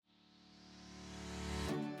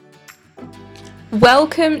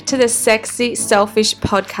Welcome to the Sexy Selfish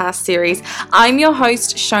podcast series. I'm your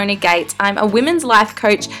host, Shona Gates. I'm a women's life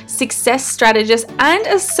coach, success strategist, and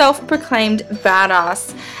a self-proclaimed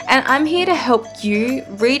badass. And I'm here to help you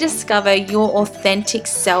rediscover your authentic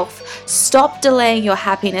self, stop delaying your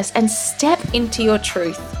happiness, and step into your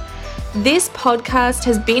truth. This podcast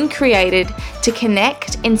has been created to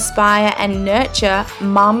connect, inspire, and nurture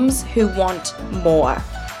mums who want more.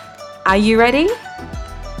 Are you ready?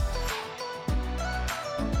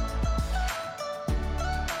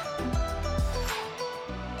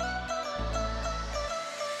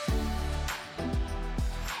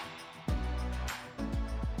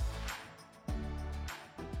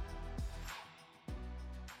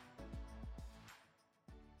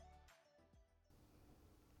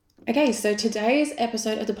 Okay, so today's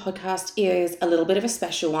episode of the podcast is a little bit of a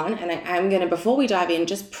special one, and I am going to, before we dive in,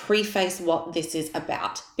 just preface what this is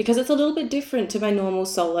about, because it's a little bit different to my normal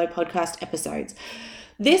solo podcast episodes.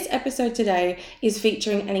 This episode today is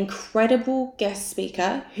featuring an incredible guest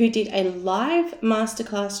speaker who did a live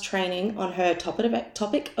masterclass training on her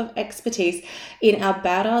topic of expertise in our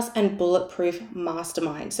Badass and Bulletproof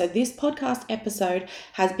Mastermind. So this podcast episode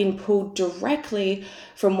has been pulled directly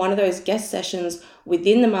from one of those guest sessions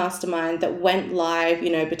within the mastermind that went live,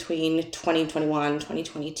 between 2021 and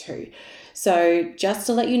 2022. So just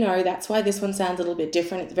to let you know, that's why this one sounds a little bit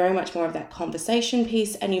different. It's very much more of that conversation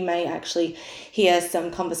piece, and you may actually hear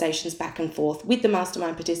some conversations back and forth with the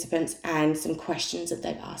mastermind participants and some questions that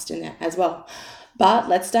they've asked in there as well. But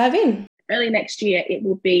let's dive in. Early next year, it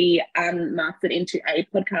will be mastered into a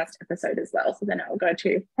podcast episode as well. So then it will go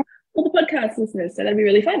to all the podcast listeners. So that'll be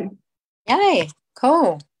really fun. Yay,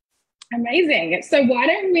 cool. Amazing. So why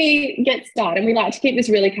don't we get started? We like to keep this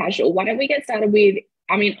really casual. Why don't we get started with,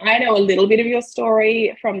 I know a little bit of your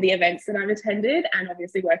story from the events that I've attended and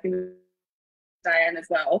obviously working with Diane as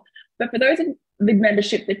well. But for those in the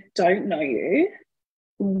membership that don't know you,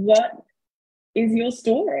 what is your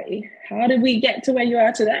story? How did we get to where you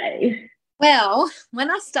are today? Well, when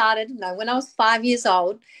I was 5 years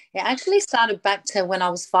old, it actually started back to when I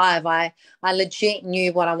was 5. I legit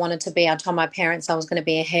knew what I wanted to be. I told my parents I was going to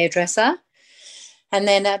be a hairdresser. And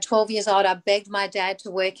then at 12 years old, I begged my dad to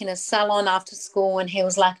work in a salon after school. And he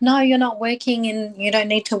was like, no, you're not working and you don't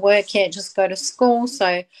need to work yet. Just go to school.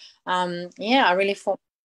 So, I really fought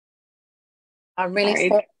my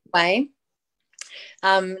way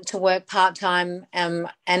to work part-time and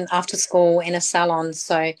after school in a salon.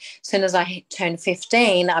 So as soon as I turned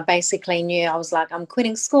 15, I basically knew, I was like, I'm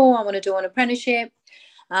quitting school. I want to do an apprenticeship.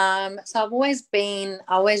 So I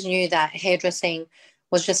always knew that hairdressing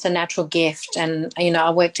was just a natural gift. And,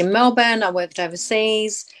 I worked in Melbourne, I worked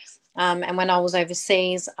overseas. And when I was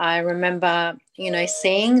overseas, I remember,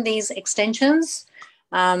 seeing these extensions.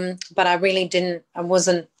 But I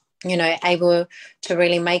wasn't, able to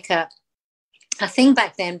really make a thing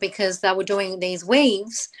back then, because they were doing these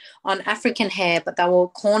weaves on African hair, but they were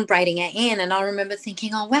corn braiding it in. And I remember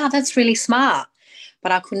thinking, oh, wow, that's really smart.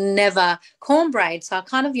 But I could never corn braid. So I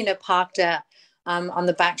kind of, parked it on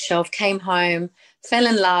the back shelf, came home, fell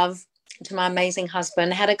in love to my amazing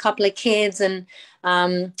husband, had a couple of kids. And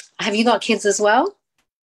have you got kids as well?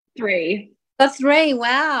 3. Got 3.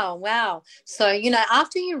 Wow. So,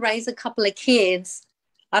 after you raise a couple of kids,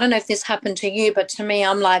 I don't know if this happened to you, but to me,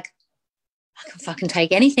 I'm like, I can fucking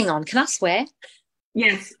take anything on. Can I swear?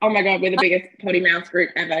 Yes. Oh my God, we're the biggest potty mouth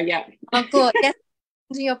group ever. Yeah. Oh, good. Yes.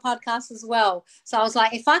 To your podcast as well. So I was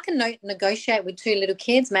like, if I can negotiate with 2 little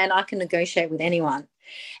kids, man, I can negotiate with anyone.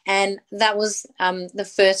 And that was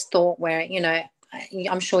the first thought where,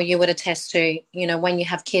 I'm sure you would attest to, when you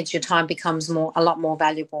have kids, your time becomes a lot more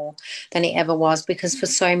valuable than it ever was, because for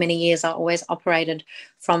so many years I always operated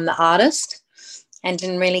from the artist and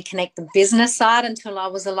didn't really connect the business side until I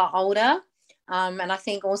was a lot older. And I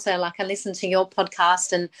think also, like, I listened to your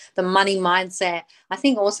podcast and the money mindset. I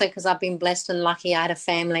think also because I've been blessed and lucky, I had a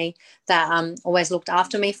family that always looked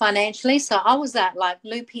after me financially. So I was that like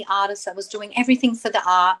loopy artist that was doing everything for the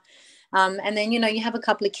art. And then, you have a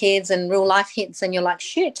couple of kids and real life hits and you're like,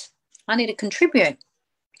 shit, I need to contribute.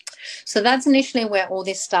 So that's initially where all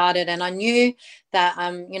this started. And I knew that,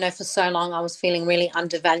 for so long I was feeling really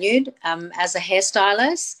undervalued as a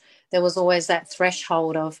hairstylist. There was always that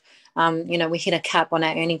threshold of, we hit a cap on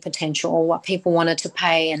our earning potential or what people wanted to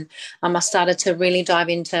pay. And I started to really dive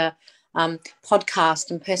into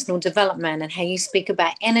podcast and personal development and how you speak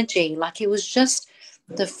about energy. Like, it was just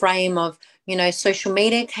the frame of, social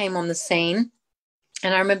media came on the scene.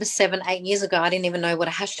 And I remember 7-8 years ago, I didn't even know what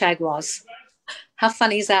a hashtag was. How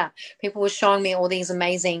funny is that? People were showing me all these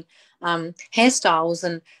amazing hairstyles,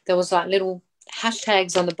 and there was like little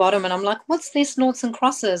hashtags on the bottom, and I'm like, what's this, noughts and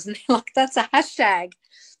crosses? And they're like, that's a hashtag.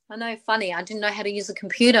 I know, funny. I didn't know how to use a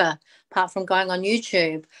computer apart from going on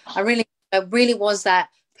YouTube. I really was that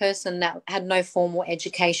person that had no formal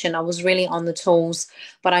education. I was really on the tools,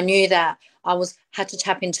 but I knew that had to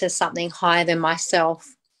tap into something higher than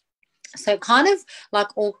myself. So it kind of like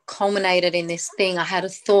all culminated in this thing. I had a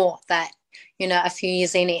thought that, a few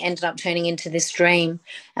years in, it ended up turning into this dream.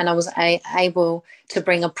 And I was able to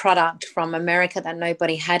bring a product from America that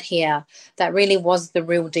nobody had here that really was the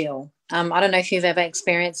real deal. I don't know if you've ever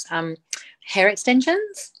experienced hair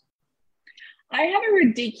extensions. I have a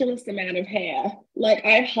ridiculous amount of hair. Like,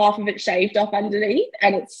 I have half of it shaved off underneath,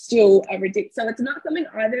 and it's still a ridiculous. So it's not something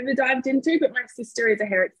I've ever dived into, but my sister is a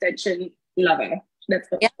hair extension lover. That's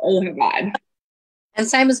all her vibe. And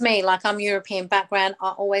same as me, like I'm European background.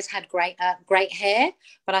 I always had great hair,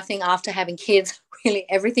 but I think after having kids, really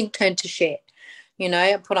everything turned to shit.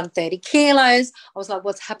 I put on 30 kilos. I was like,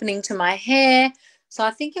 what's happening to my hair? So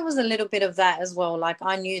I think it was a little bit of that as well. Like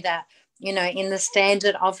I knew that, in the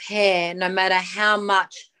standard of hair, no matter how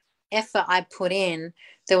much effort I put in,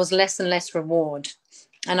 there was less and less reward.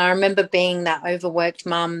 And I remember being that overworked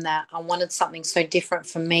mum that I wanted something so different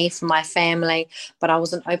for me, for my family, but I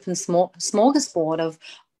was an open smorgasbord of,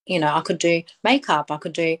 I could do makeup, I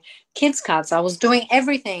could do kids cuts, I was doing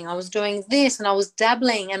everything. I was doing this and I was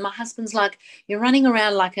dabbling. And my husband's like, you're running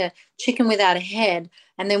around like a chicken without a head.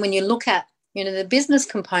 And then when you look at, the business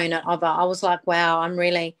component of it, I was like, wow, I'm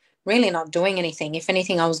really, really not doing anything. If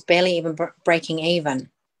anything, I was barely even breaking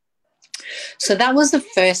even. So that was the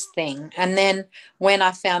first thing. And then when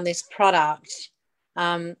I found this product,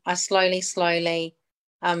 I slowly,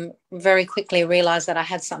 very quickly realized that I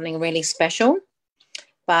had something really special.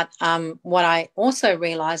 But what I also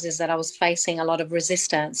realized is that I was facing a lot of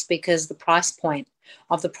resistance because the price point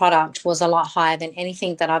of the product was a lot higher than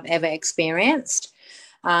anything that I've ever experienced.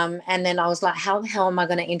 And then I was like, how the hell am I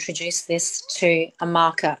going to introduce this to a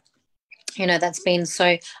market, that's been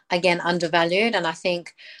so, again, undervalued? And I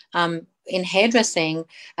think in hairdressing,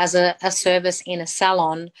 as a service in a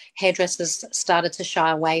salon, hairdressers started to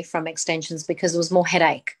shy away from extensions because it was more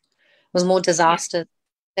headache, it was more disaster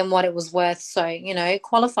than what it was worth. So,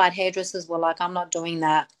 qualified hairdressers were like, I'm not doing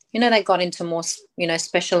that. They got into more,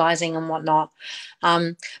 specializing and whatnot.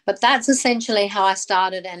 But that's essentially how I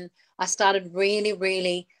started. And I started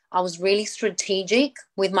really, I was really strategic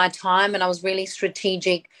with my time, and I was really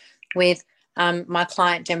strategic with my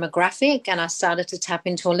client demographic, and I started to tap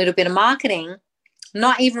into a little bit of marketing,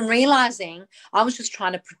 not even realizing I was just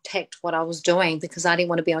trying to protect what I was doing because I didn't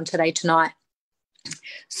want to be on Today Tonight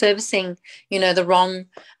servicing, the wrong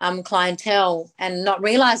clientele, and not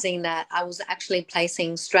realizing that I was actually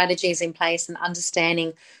placing strategies in place and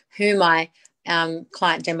understanding who my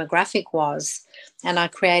client demographic was. And I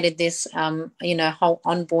created this, whole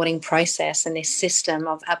onboarding process and this system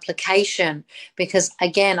of application because,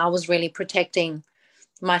 again, I was really protecting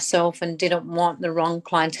myself and didn't want the wrong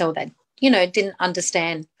clientele that, didn't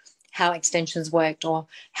understand how extensions worked or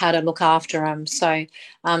how to look after them. So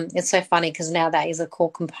it's so funny because now that is a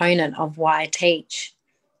core component of why I teach.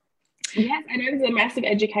 Yes, I know there's a massive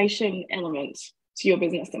education element to your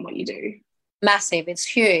business and what you do. Massive. It's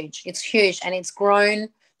huge. And it's grown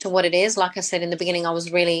to what it is. Like I said in the beginning, I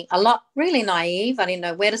was really naive. I didn't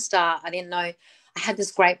know where to start. I didn't know I had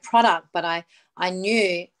this great product, but I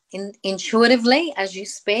knew intuitively, as you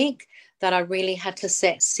speak, that I really had to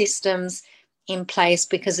set systems in place,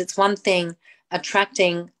 because it's one thing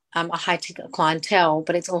attracting a high-ticket clientele,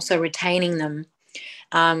 but it's also retaining them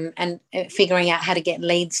and figuring out how to get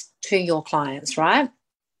leads to your clients, right?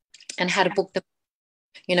 And how to book them.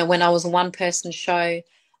 When I was a one-person show,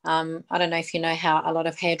 I don't know if you know how a lot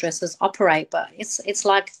of hairdressers operate, but it's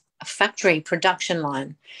like a factory production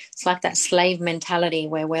line. It's like that slave mentality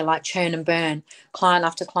where we're like churn and burn, client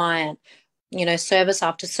after client, service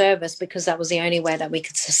after service, because that was the only way that we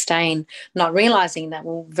could sustain, not realizing that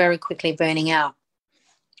we're very quickly burning out.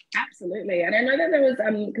 Absolutely. And I know that there was,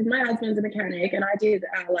 because my husband's a mechanic, and I did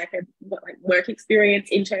work experience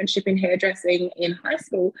internship in hairdressing in high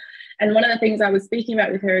school. And one of the things I was speaking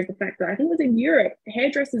about with her is the fact that I think it was in Europe,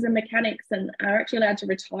 hairdressers and mechanics and are actually allowed to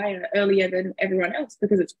retire earlier than everyone else,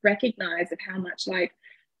 because it's recognized of how much like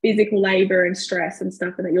physical labor and stress and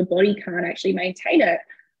stuff, and that your body can't actually maintain it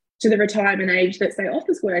to the retirement age that, say,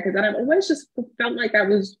 office workers. And I've always just felt like that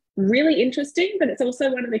was really interesting, but it's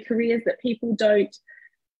also one of the careers that people don't,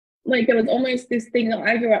 like, there was almost this thing that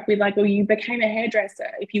I grew up with, like, well, you became a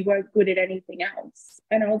hairdresser if you weren't good at anything else.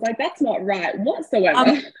 And I was like, that's not right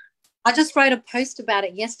whatsoever. I just wrote a post about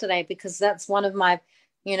it yesterday, because that's one of my,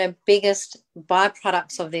 biggest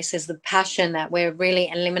byproducts of this is the passion that we're really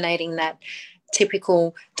eliminating, that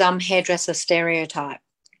typical dumb hairdresser stereotype,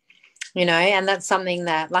 you know, and that's something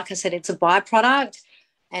that, like I said, it's a byproduct,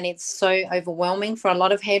 and it's so overwhelming for a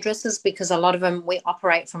lot of hairdressers because a lot of them, we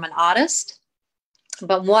operate from an artist.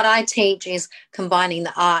 But what I teach is combining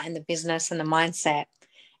the art and the business and the mindset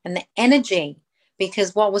and the energy,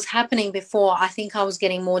 because what was happening before, I think I was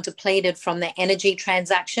getting more depleted from the energy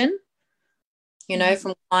transaction, you know,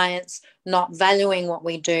 from clients not valuing what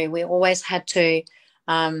we do. We always had to,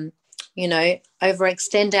 you know,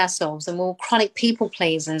 overextend ourselves, and we were chronic people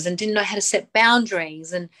pleasers and didn't know how to set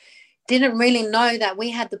boundaries and didn't really know that we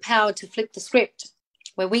had the power to flip the script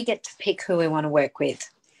where we get to pick who we want to work with.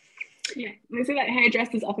 Yeah, I see that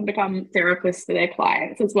hairdressers often become therapists for their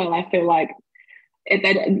clients as well. I feel like,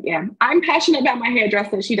 I'm passionate about my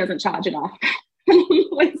hairdresser. She doesn't charge enough.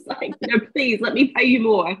 It's like, you know, please let me pay you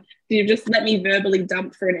more. You just let me verbally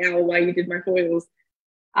dump for an hour while you did my foils.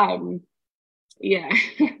 Yeah.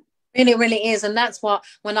 Really, really is. And that's what,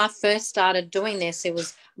 when I first started doing this, it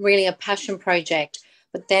was really a passion project.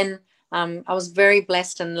 But then I was very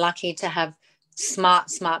blessed and lucky to have smart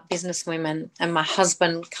businesswomen and my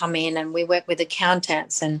husband come in, and we work with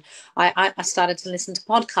accountants, and I started to listen to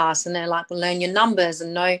podcasts, and they're like, learn your numbers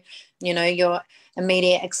and know, you know, your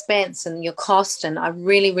immediate expense and your cost. And I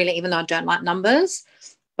really, really, even though I don't like numbers,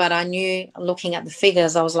 but I knew, looking at the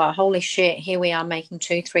figures, I was like, holy shit, here we are making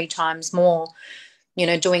 2-3 times more, you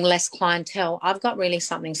know, doing less clientele. I've got really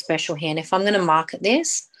something special here. And if I'm going to market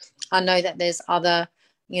this, I know that there's other,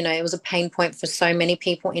 you know, it was a pain point for so many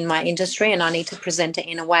people in my industry, and I need to present it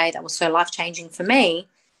in a way that was so life-changing for me.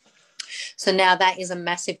 So now that is a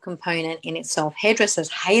massive component in itself. Hairdressers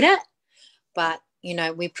hate it, but, you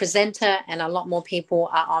know, we present it, and a lot more people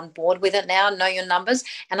are on board with it now. Know your numbers.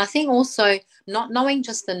 And I think also not knowing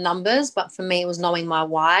just the numbers, but for me, it was knowing my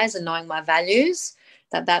whys and knowing my values.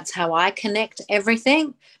 That's how I connect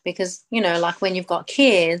everything, because, you know, like when you've got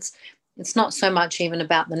kids, it's not so much even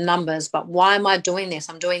about the numbers, but why am I doing this?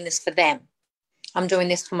 I'm doing this for them. I'm doing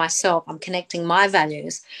this for myself. I'm connecting my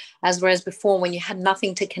values. As whereas before, when you had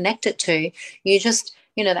nothing to connect it to, you just,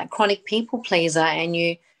 you know, that chronic people pleaser, and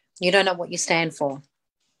you don't know what you stand for,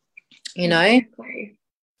 you know? Exactly.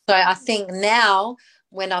 So I think now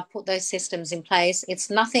when I put those systems in place, it's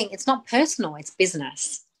not personal, it's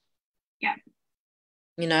business. Yeah.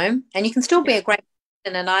 You know, and you can still be a great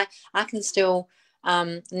person, and I can still,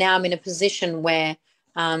 now I'm in a position where,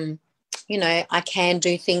 you know, I can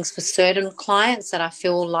do things for certain clients that I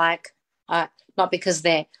feel like, not because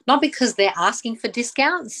they're asking for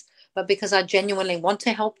discounts, but because I genuinely want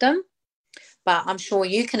to help them. But I'm sure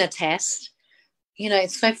you can attest, you know,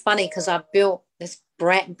 it's so funny because I've built this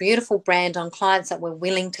beautiful brand on clients that were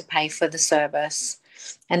willing to pay for the service.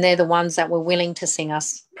 And they're the ones that were willing to sing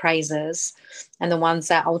us praises, and the ones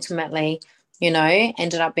that ultimately, you know,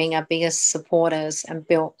 ended up being our biggest supporters and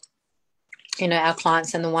built, you know, our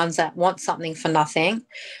clients, and the ones that want something for nothing.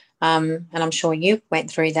 And I'm sure you went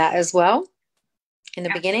through that as well in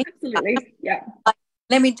the beginning. Absolutely. Yeah.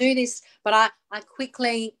 Let me do this. But I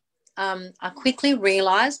quickly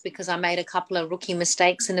realized, because I made a couple of rookie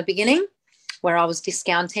mistakes in the beginning where I was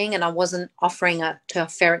discounting and I wasn't offering it to a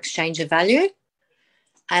fair exchange of value.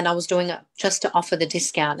 And I was doing it just to offer the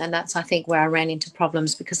discount. And that's, I think, where I ran into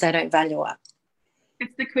problems, because they don't value it.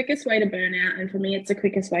 It's the quickest way to burn out. And for me, it's the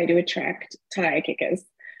quickest way to attract tire kickers.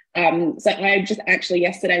 So I just actually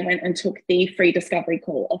yesterday went and took the free discovery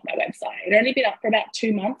call off my website. It only been up for about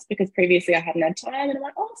 2 months because previously I hadn't had time. And I'm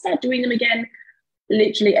like, I'll start doing them again.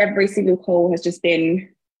 Literally every single call has just been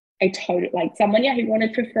a total, like someone, who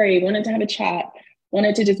wanted for free, wanted to have a chat,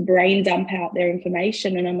 wanted to just brain dump out their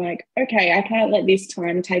information. And I'm like, okay, I can't let this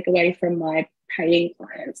time take away from my paying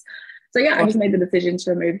clients. So yeah, I just made the decision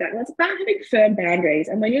to remove that. And it's about having firm boundaries.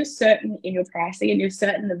 And when you're certain in your pricing and you're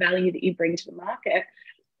certain the value that you bring to the market,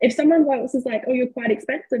 if someone else is like, oh, you're quite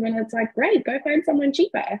expensive, and it's like, great, go find someone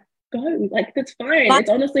cheaper. Go, like, that's fine. It's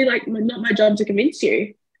honestly like not my job to convince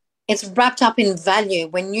you. It's wrapped up in value.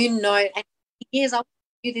 When you know, and years I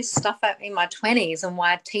do this stuff in my 20s, and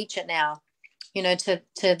why I teach it now, you know, to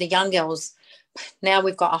the young girls. Now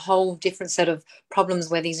we've got a whole different set of problems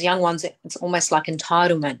where these young ones, it's almost like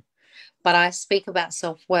entitlement. But I speak about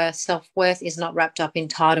self-worth. Self-worth is not wrapped up in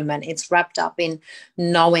entitlement. It's wrapped up in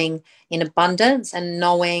knowing in abundance and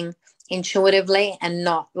knowing intuitively, and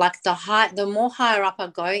not like the more higher up I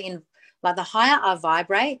go in, like the higher I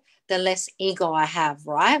vibrate, the less ego I have,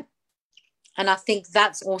 right? And I think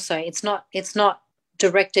that's also, it's not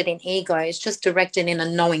directed in ego. It's just directed in a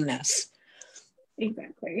knowingness.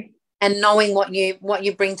 Exactly. And knowing what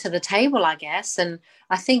you bring to the table, I guess. And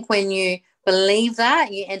I think when you believe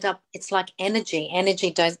that, you end up, it's like energy.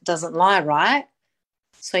 Energy doesn't lie, right?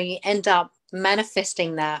 So you end up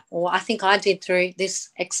manifesting that, or I think I did through this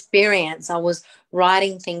experience. I was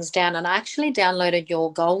writing things down, and I actually downloaded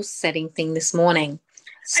your goal setting thing this morning.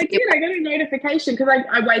 I did. I got a notification because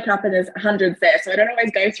I wake up and there's hundreds there, so I don't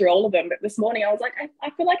always go through all of them. But this morning I was like, I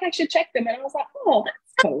feel like I should check them, and I was like, oh,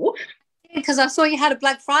 that's cool. Because I saw you had a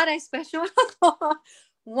Black Friday special. I thought,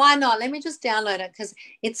 why not? Let me just download it, because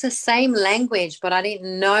it's the same language, but I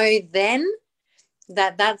didn't know then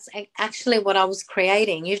that that's actually what I was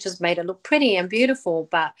creating. You just made it look pretty and beautiful,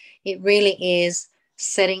 but it really is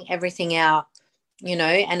setting everything out,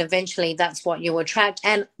 and eventually that's what you attract.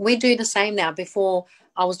 And we do the same now. Before,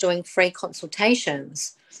 I was doing free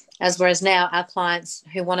consultations, whereas now our clients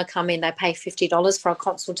who want to come in, they pay $50 for a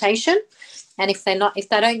consultation. And if they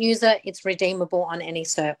don't use it, it's redeemable on any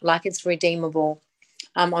it's redeemable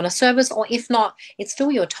on a service, or if not, it's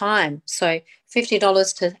still your time. So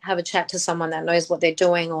 $50 to have a chat to someone that knows what they're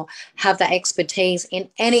doing or have the expertise in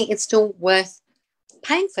it's still worth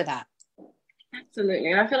paying for that.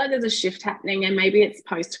 Absolutely. I feel like there's a shift happening, and maybe it's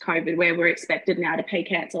post-COVID where we're expected now to pay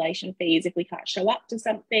cancellation fees if we can't show up to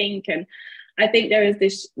something. And I think there is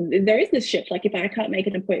this shift. Like, if I can't make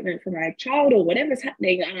an appointment for my child or whatever's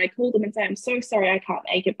happening, and I call them and say, I'm so sorry I can't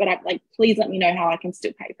make it, but I'm like, please let me know how I can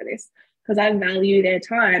still pay for this, because I value their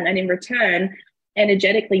time, and in return,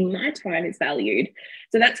 energetically, my time is valued.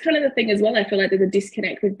 So that's kind of the thing as well. I feel like there's a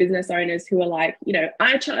disconnect with business owners who are like,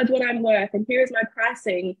 I charge what I'm worth and here is my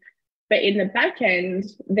pricing. But in the back end,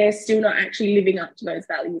 they're still not actually living up to those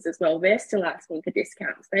values as well. They're still asking for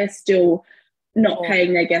discounts. They're still not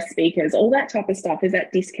paying their guest speakers. All that type of stuff is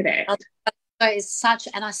that disconnect. It's such,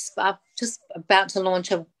 and I'm just about to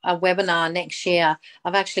launch a webinar next year.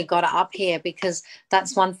 I've actually got it up here because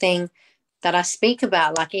that's one thing that I speak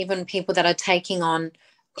about. Like, even people that are taking on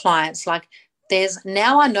clients, like,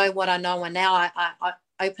 now I know what I know, and now I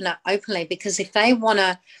open up openly, because if they want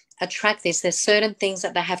to attract this, there's certain things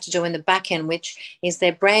that they have to do in the back end, which is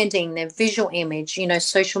their branding, their visual image,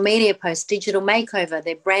 social media posts, digital makeover,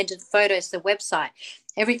 their branded photos, their website.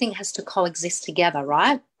 Everything has to coexist together,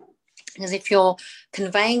 right? Because if you're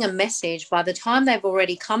conveying a message, by the time they've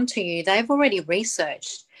already come to you, they've already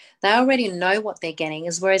researched. They already know what they're getting.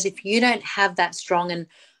 Whereas if you don't have that strong and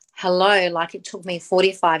like, it took me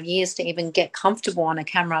 45 years to even get comfortable on a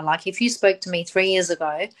camera. Like, if you spoke to me 3 years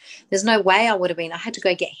ago, there's no way I would have been. I had to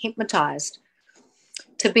go get hypnotized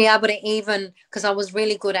to be able to even, because I was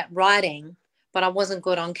really good at writing, but I wasn't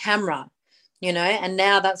good on camera, and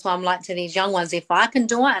now that's why I'm like to these young ones, if I can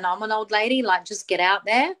do it and I'm an old lady, like, just get out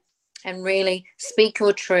there and really speak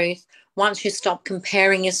your truth. Once you stop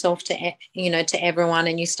comparing yourself to everyone,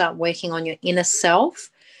 and you start working on your inner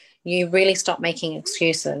self, you really stop making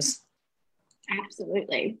excuses.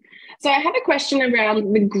 Absolutely. So I have a question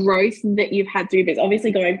around the growth that you've had through this,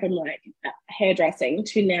 obviously going from like hairdressing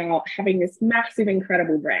to now having this massive,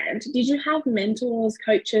 incredible brand. Did you have mentors,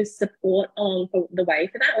 coaches, support along the way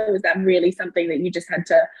for that? Or was that really something that you just had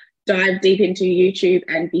to dive deep into YouTube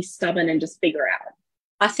and be stubborn and just figure out?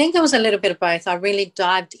 I think it was a little bit of both. I really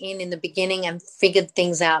dived in the beginning and figured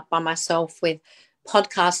things out by myself with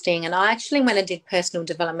podcasting, and I actually went and did personal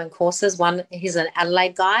development courses. One, he's an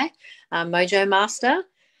Adelaide guy, Mojo Master.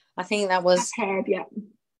 I think that was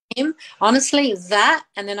him. Honestly, that,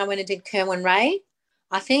 and then I went and did Kerwin Ray.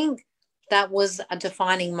 I think that was a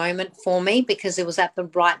defining moment for me, because it was at the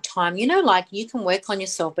right time. Like, you can work on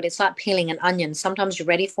yourself, but it's like peeling an onion. Sometimes you're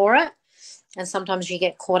ready for it, and sometimes you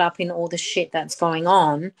get caught up in all the shit that's going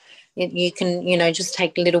on. You can, just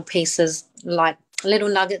take little pieces, like little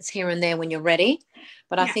nuggets here and there when you're ready.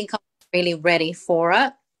 But I think I'm really ready for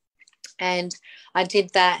it. And I did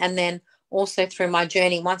that. And then also through my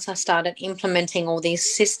journey, once I started implementing all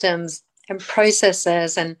these systems and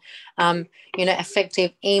processes and,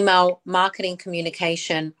 effective email marketing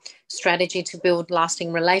communication strategy to build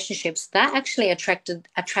lasting relationships, that actually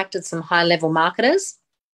attracted some high-level marketers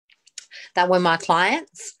that were my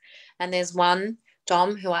clients. And there's one,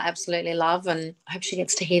 Dom, who I absolutely love, and I hope she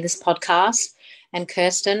gets to hear this podcast. And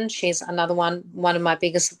Kirsten, she's another one of my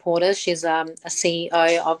biggest supporters. She's a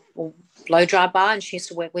CEO of Blow Dry Bar, and she used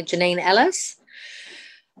to work with Janine Ellis.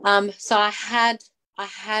 So I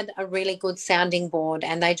had a really good sounding board,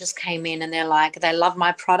 and they just came in and they're like, they love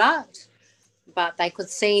my product, but they could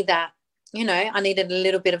see that, I needed a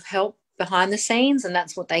little bit of help behind the scenes, and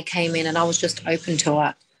that's what they came in, and I was just open to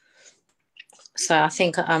it. So I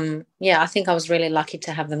think, I think I was really lucky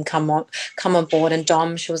to have them come on board. And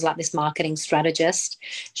Dom, she was like this marketing strategist.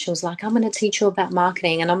 She was like, I'm going to teach you about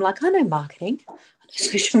marketing. And I'm like, I know marketing, I know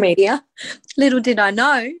social media. Little did I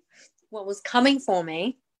know what was coming for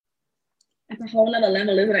me. It's a whole nother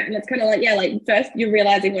level, isn't it? And it's kind of like, like, first you're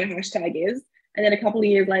realizing what a hashtag is. And then a couple of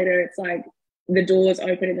years later, it's like, the doors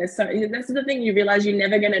open, and that's the thing, you realize you're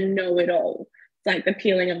never going to know it all. It's like the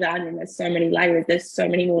peeling of the onion. There's so many layers, there's so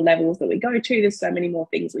many more levels that we go to, there's so many more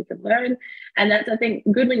things we can learn. And that's, I think,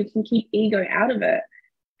 good when you can keep ego out of it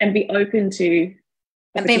and be open to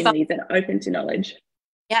opportunities and open to knowledge.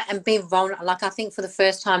 Yeah, and be vulnerable. Like, I think for the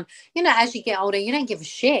first time, you know, as you get older, you don't give a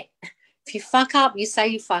shit. If you fuck up, you say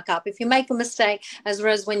you fuck up. If you make a mistake, as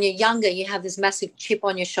whereas when you're younger, you have this massive chip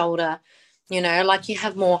on your shoulder, you know, like you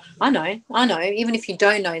have more, I know, even if you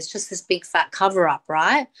don't know, it's just this big fat cover up,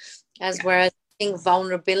 right? Whereas I think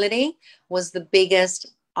vulnerability was the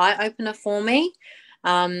biggest eye opener for me.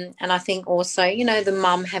 And I think also, you know, the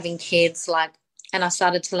mum having kids, like, and I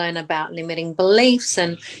started to learn about limiting beliefs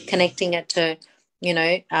and connecting it to, you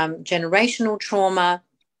know, generational trauma.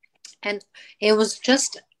 And it was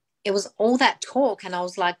all that talk. And I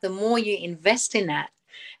was like, the more you invest in that,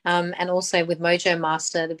 and also with Mojo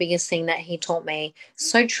Master, the biggest thing that he taught me,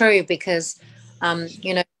 so true, because,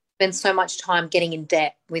 you know, spend so much time getting in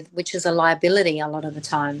debt, which is a liability a lot of the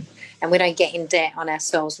time. And we don't get in debt on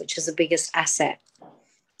ourselves, which is the biggest asset.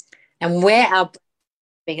 And we're our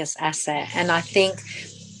biggest asset. And I think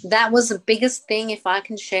that was the biggest thing. If I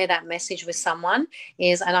can share that message with someone,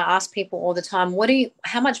 is, and I ask people all the time,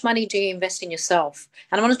 how much money do you invest in yourself?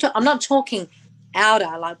 And I'm not talking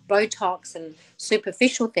outer, like Botox and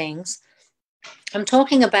superficial things. I'm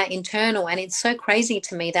talking about internal. And it's so crazy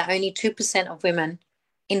to me that only 2% of women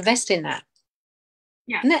invest in that.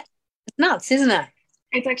 Yeah. It's nuts, isn't it?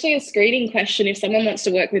 It's actually a screening question. If someone wants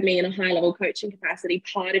to work with me in a high-level coaching capacity,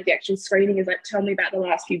 part of the actual screening is like, tell me about the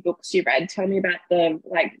last few books you read. Tell me about the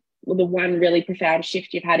one really profound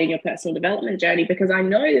shift you've had in your personal development journey, because I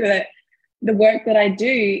know that the work that I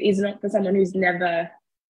do is not for someone who's never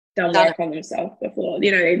done work on themselves before.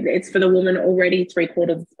 You know, it's for the woman already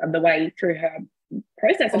 3/4 of the way through her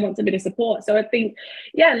process and wants a bit of support. So I think,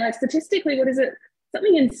 yeah, like statistically, what is it?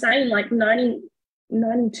 Something insane, like 92%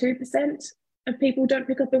 of people don't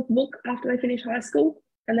pick up a book after they finish high school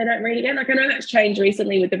and they don't read again. Like, I know that's changed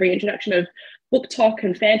recently with the reintroduction of book talk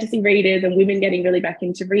and fantasy readers and women getting really back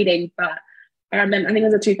into reading. But I remember, I think it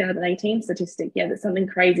was a 2018 statistic. Yeah, that's something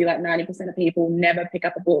crazy, like 90% of people never pick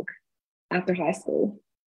up a book after high school.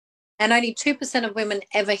 And only 2% of women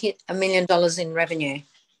ever hit $1 million in revenue.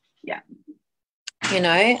 Yeah. You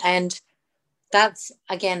know, and that's,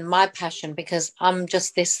 again, my passion, because I'm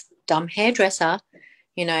just this dumb hairdresser,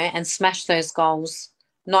 you know, and smash those goals,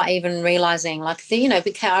 not even realizing, like, you know,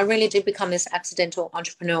 I really did become this accidental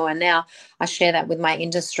entrepreneur. And now I share that with my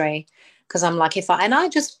industry, because I'm like,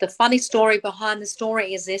 the funny story behind the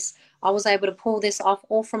story is this: I was able to pull this off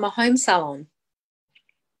all from a home salon.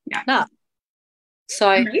 Yeah. No. So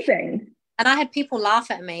amazing. And I had people laugh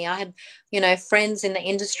at me. I had, you know, friends in the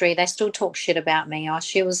industry, they still talk shit about me. Oh,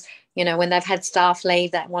 she was, you know, when they've had staff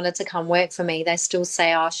leave that wanted to come work for me, they still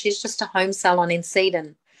say, oh, she's just a home salon in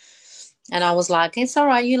Sedon. And I was like, it's all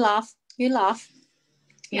right, you laugh, you know.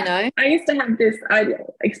 I used to have this, I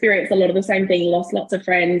experienced a lot of the same thing, lost lots of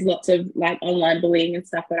friends, lots of like online bullying and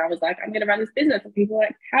stuff, when I was like, I'm going to run this business. And people were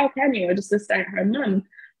like, how can you? Or just a stay-at-home mum.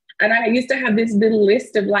 And I used to have this little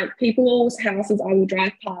list of like people's houses I will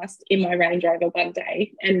drive past in my Range Rover one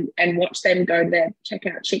day and watch them go to their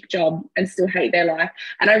checkout chic job and still hate their life.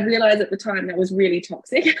 And I realized at the time that was really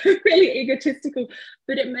toxic, really egotistical,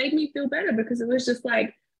 but it made me feel better, because it was just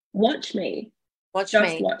like, watch me. Watch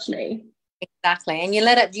me. Exactly. And you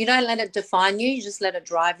don't let it define you, you just let it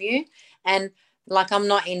drive you. And like, I'm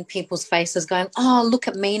not in people's faces going, oh, look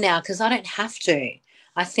at me now, because I don't have to.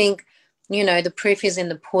 I think, you know, the proof is in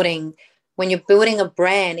the pudding. When you're building a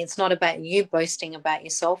brand, it's not about you boasting about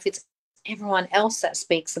yourself. It's everyone else that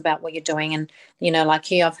speaks about what you're doing. And, you know, like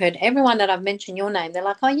you, I've heard everyone that I've mentioned your name, they're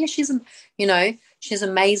like, oh, yeah, she's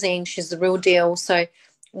amazing. She's the real deal. So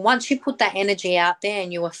once you put that energy out there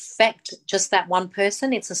and you affect just that one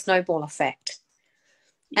person, it's a snowball effect.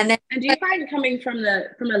 And do you find, coming from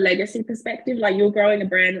a legacy perspective, like you're growing a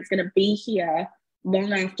brand that's going to be here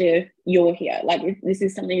long after you're here? Like, this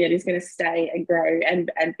is something that is going to stay and grow and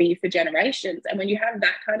be for generations. And when you have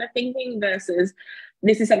that kind of thinking versus,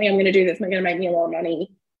 this is something I'm going to do that's not going to make me a lot of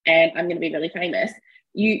money and I'm going to be really famous,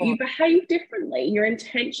 you behave differently. Your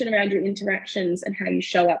intention around your interactions and how you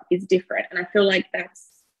show up is different. And I feel like that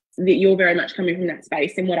you're very much coming from that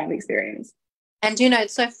space in what I've experienced. And, you know,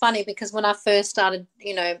 it's so funny, because when I first started,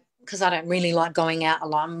 you know, because I don't really like going out a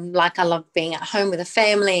lot. I love being at home with a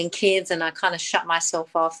family and kids, and I kind of shut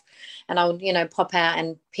myself off, and I would, you know, pop out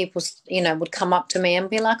and people, you know, would come up to me and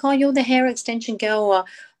be like, oh, you're the hair extension girl, or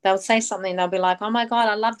they would say something. They'll be like, oh my God,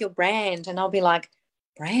 I love your brand. And I'll be like,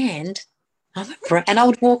 brand? I'm a brand? And I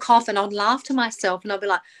would walk off and I would laugh to myself and I'll be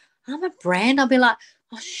like, I'm a brand? I'll be like,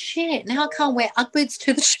 oh shit, now I can't wear Ugg boots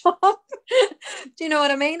to the shop. Do you know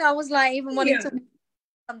what I mean? I was like even wanting to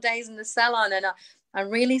some days in the salon, and I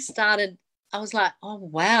really started, I was like, oh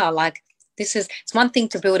wow, like it's one thing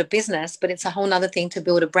to build a business, but it's a whole nother thing to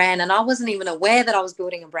build a brand. And I wasn't even aware that I was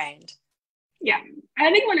building a brand. Yeah. I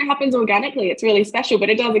think when it happens organically, it's really special, but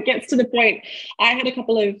it gets to the point. I had a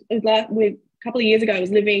couple of years ago, I was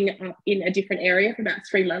living up in a different area for about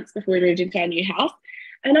 3 months before we moved into our new house.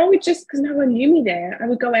 And I would just, because no one knew me there, I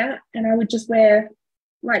would go out and I would just wear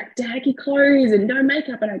like daggy clothes and no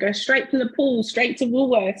makeup, and I'd go straight to the pool, straight to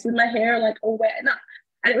Woolworths with my hair like all wet and up.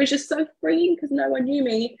 And it was just so freeing because no one knew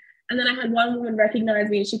me. And then I had one woman recognize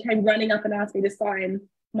me and she came running up and asked me to sign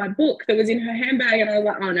my book that was in her handbag. And I was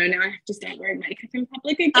like, oh no, now I have to start wearing makeup in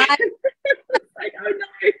public again. Like, oh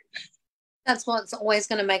no. That's what's always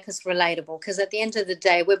going to make us relatable, because at the end of the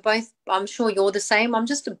day, we're both, I'm sure you're the same. I'm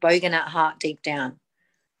just a bogan at heart deep down.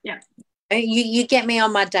 Yeah. You get me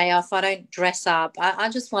on my day off. I don't dress up. I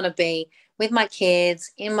just want to be with my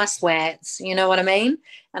kids in my sweats. You know what I mean?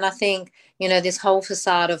 And I think, this whole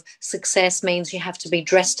facade of success means you have to be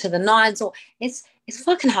dressed to the nines, or it's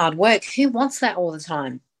fucking hard work. Who wants that all the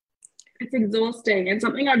time? It's exhausting. And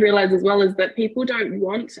something I realized as well is that people don't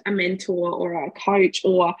want a mentor or a coach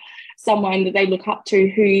or someone that they look up to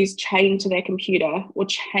who's chained to their computer or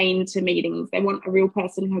chained to meetings. They want a real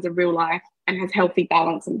person who has a real life and has healthy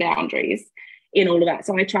balance and boundaries in all of that.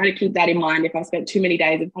 So I try to keep that in mind. If I spend too many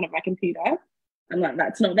days in front of my computer, I'm like,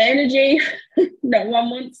 that's not the energy. No one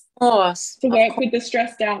wants to work with the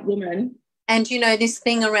stressed out woman. And, this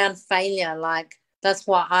thing around failure, like that's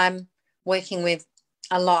what I'm working with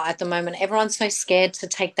a lot at the moment. Everyone's so scared to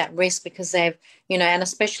take that risk because they've, and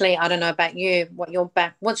especially, I don't know about you,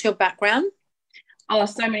 what's your background? Oh,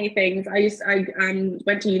 so many things. I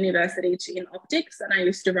went to university in optics, and I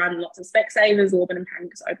used to run lots of Specsavers, Orban and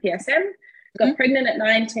Pancras OPSM. Got pregnant at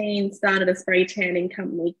 19, started a spray tanning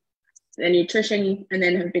company, a nutrition, and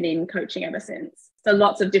then have been in coaching ever since. So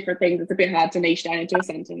lots of different things. It's a bit hard to niche down into a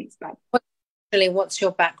sentence. But what's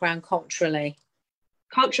your background culturally?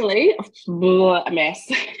 Culturally, a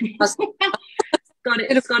mess.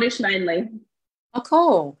 Scottish mainly. Oh,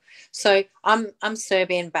 cool. So I'm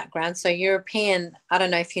Serbian background, so European. I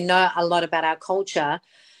don't know if you know a lot about our culture,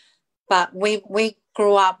 but we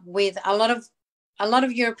grew up with a lot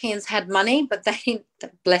of Europeans had money, but they didn't,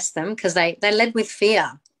 bless them, because they led with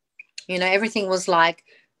fear. Everything was like,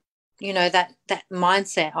 that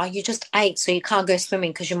mindset. Oh, you just ate, so you can't go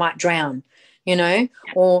swimming because you might drown.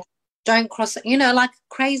 Or don't cross it. Like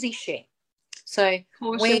crazy shit. So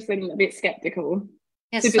cautious and a bit skeptical.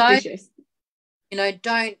 Yeah, superstitious. So,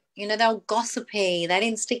 they were gossipy. They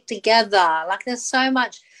didn't stick together. Like there's so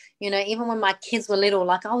much, even when my kids were little,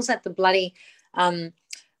 like I was at the bloody,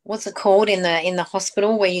 what's it called in the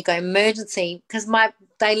hospital where you go emergency, because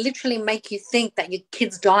they literally make you think that your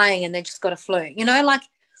kid's dying and they just got a flu. Like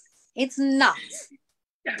it's nuts.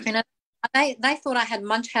 Yeah. They thought I had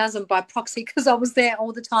Munchausen by proxy because I was there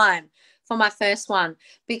all the time for my first one,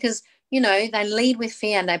 because, they lead with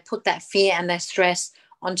fear and they put that fear and that stress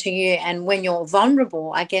onto you. And when you're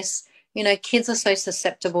vulnerable, I guess, kids are so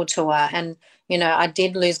susceptible to it. And, I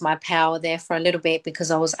did lose my power there for a little bit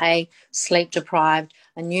because I was sleep deprived,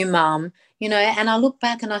 a new mum, and I look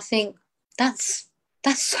back and I think that's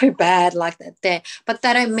so bad, like that there, but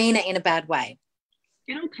they don't mean it in a bad way.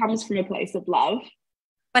 It all comes from a place of love.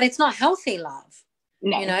 But it's not healthy love.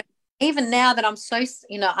 No. Even now that I'm so,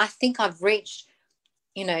 I think I've reached,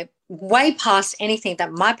 way past anything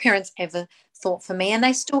that my parents ever thought for me, and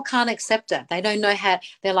they still can't accept it. They don't know how.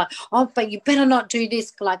 They're like, oh, but you better not do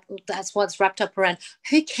this. Like that's what's wrapped up around.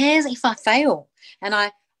 Who cares if I fail? And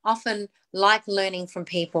I often like learning from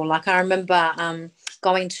people. Like I remember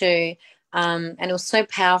going to, and it was so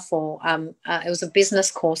powerful. It was a business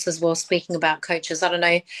course as well, speaking about coaches. I don't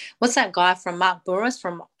know, what's that guy from Mark Burris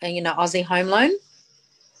from, Aussie Home Loan?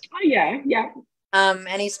 Oh, yeah.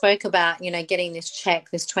 And he spoke about, getting this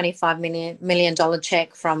check, this $25 million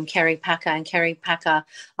check from Kerry Packer. And Kerry Packer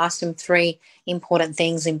asked him 3 important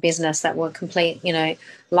things in business that were complete,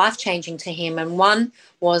 life-changing to him. And one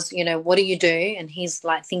was, what do you do? And he's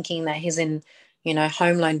like thinking that he's in,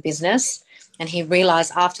 home loan business. And he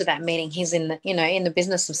realized after that meeting, he's in the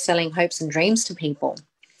business of selling hopes and dreams to people,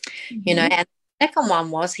 Mm-hmm. And the second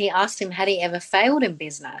one was, he asked him, had he ever failed in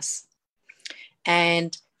business?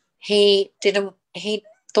 And he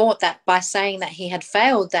thought that by saying that he had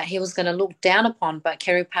failed, that he was going to look down upon, but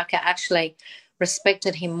Kerry Packer actually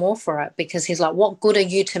respected him more for it, because he's like, what good are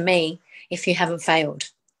you to me if you haven't failed?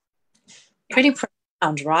 Pretty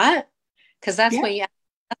profound, right? Because that's why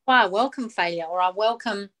I welcome failure, or I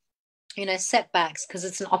welcome, setbacks, because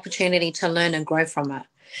it's an opportunity to learn and grow from it.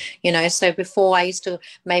 So before I used to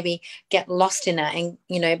maybe get lost in it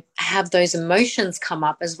and, have those emotions come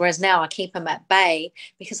up, whereas now I keep them at bay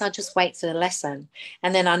because I just wait for the lesson.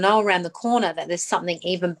 And then I know around the corner that there's something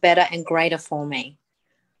even better and greater for me.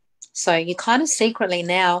 So you kind of secretly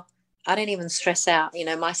now, I don't even stress out.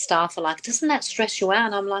 My staff are like, doesn't that stress you out?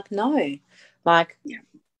 And I'm like, no, like, yeah.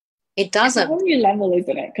 It It's a doesn't. whole new level,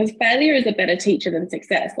 isn't it? Because failure is a better teacher than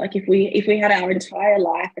success. Like if we had our entire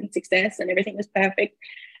life and success and everything was perfect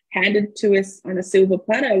handed to us on a silver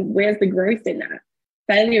platter, where's the growth in that?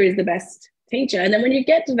 Failure is the best teacher. And then when you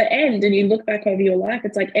get to the end and you look back over your life,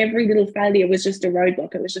 it's like every little failure was just a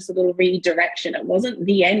roadblock. It was just a little redirection. It wasn't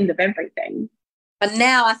the end of everything. But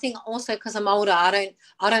now I think also because I'm older, I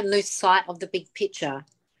don't lose sight of the big picture.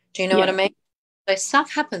 Do you know what I mean? So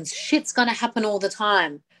stuff happens. Shit's going to happen all the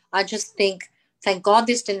time. I just think, thank God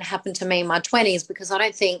this didn't happen to me in my 20s, because I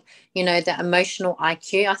don't think, the emotional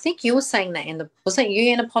IQ. I think you were saying that was it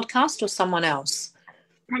you in a podcast or someone else?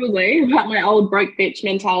 Probably about my old broke bitch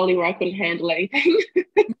mentality where I couldn't handle anything.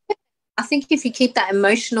 I think if you keep that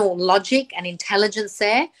emotional logic and intelligence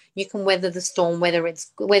there, you can weather the storm,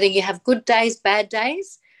 whether you have good days, bad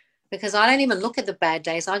days, because I don't even look at the bad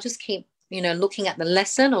days. I just keep, looking at the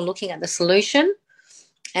lesson or looking at the solution.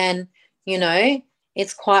 And,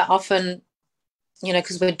 it's quite often,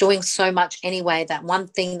 because we're doing so much anyway, that one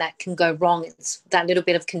thing that can go wrong, it's that little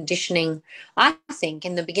bit of conditioning. I think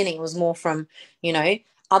in the beginning it was more from,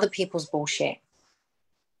 other people's bullshit.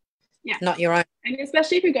 Yeah. Not your own. And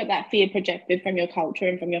especially if you've got that fear projected from your culture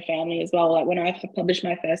and from your family as well. Like when I published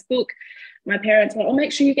my first book, my parents were,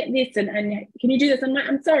 make sure you get this and can you do this? I'm like,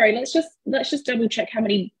 I'm sorry, let's just double check how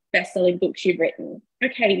many best-selling books you've written.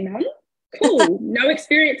 Okay, none? Cool. No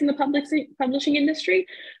experience in the publishing industry?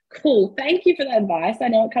 Cool. Thank you for that advice. I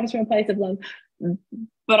know it comes from a place of love,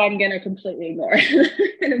 but I'm going to completely ignore it.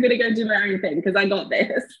 And I'm going to go do my own thing because I got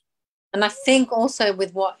this. And I think also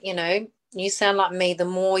with what, you sound like me, the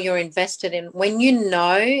more you're invested in, when you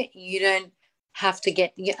don't have to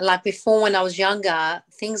get, like before when I was younger,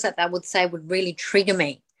 things that they would say would really trigger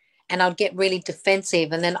me and I'd get really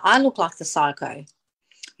defensive and then I look like the psycho,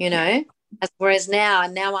 Whereas now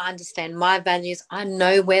I understand my values. I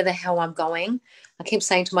know where the hell I'm going. I keep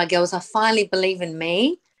saying to my girls, I finally believe in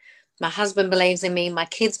me. My husband believes in me. My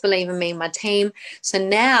kids believe in me, my team. So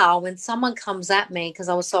now when someone comes at me, because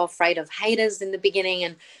I was so afraid of haters in the beginning,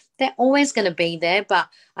 and they're always going to be there. But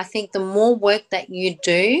I think the more work that you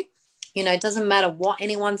do, it doesn't matter what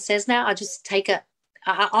anyone says now. I just take it.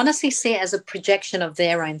 I honestly see it as a projection of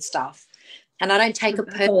their own stuff. And I don't take it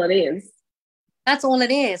personally. That's all it is. That's all it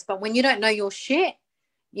is. But when you don't know your shit,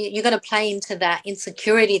 you're going to play into that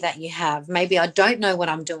insecurity that you have. Maybe I don't know what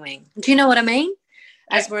I'm doing. Do you know what I mean?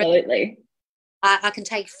 Absolutely. I can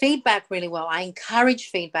take feedback really well. I encourage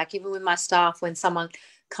feedback, even with my staff. When someone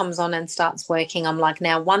comes on and starts working, I'm like,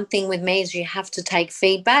 now, one thing with me is you have to take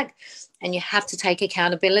feedback and you have to take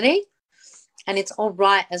accountability. And it's all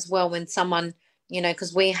right as well when someone,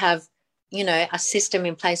 because we have, a system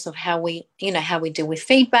in place of how we deal with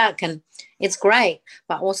feedback, and it's great.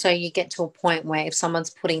 But also you get to a point where if someone's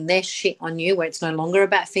putting their shit on you, where it's no longer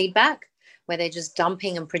about feedback, where they're just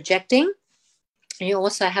dumping and projecting, you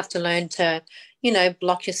also have to learn to,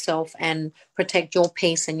 block yourself and protect your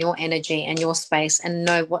peace and your energy and your space and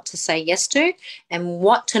know what to say yes to and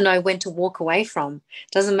what to know when to walk away from.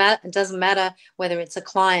 It doesn't matter whether it's a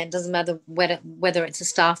client, doesn't matter whether it's a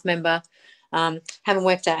staff member. Haven't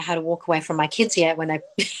worked out how to walk away from my kids yet when they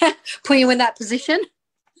put you in that position.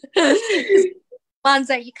 Ones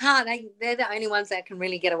that you can't, they're the only ones that can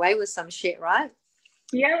really get away with some shit, right?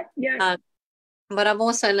 Yeah. But I've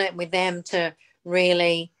also learned with them to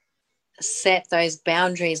really set those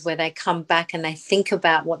boundaries where they come back and they think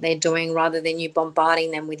about what they're doing rather than you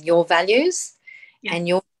bombarding them with your values and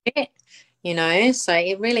your shit, So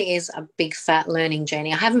it really is a big fat learning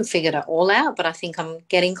journey. I haven't figured it all out, but I think I'm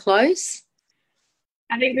getting close.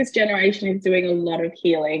 I think this generation is doing a lot of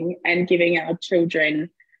healing and giving our children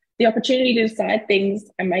the opportunity to decide things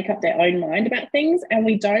and make up their own mind about things. And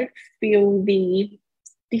we don't feel the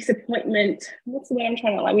disappointment. What's the word I'm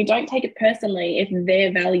trying to like? We don't take it personally if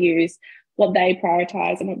their values, what they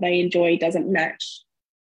prioritize and what they enjoy doesn't match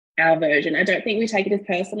our version. I don't think we take it as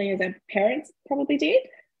personally as our parents probably did.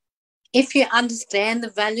 If you understand the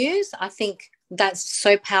values, I think that's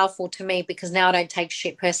so powerful to me, because now I don't take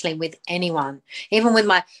shit personally with anyone, even with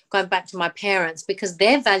going back to my parents, because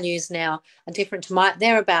their values now are different to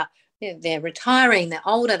they're about they're retiring, they're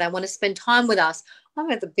older, they want to spend time with us. I've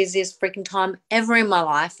had the busiest freaking time ever in my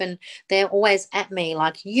life, and they're always at me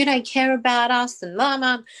like, you don't care about us and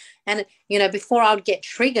mama. And, before I would get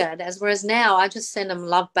triggered, whereas now I just send them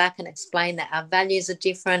love back and explain that our values are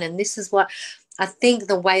different. And this is what I think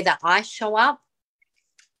the way that I show up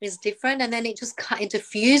is different. And then it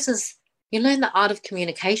diffuses. You learn the art of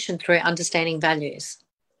communication through understanding values.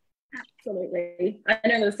 Absolutely. I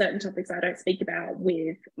know there's certain topics I don't speak about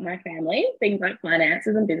with my family, things like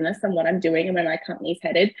finances and business and what I'm doing and where my company's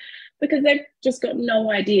headed, because they've just got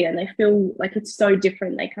no idea and they feel like it's so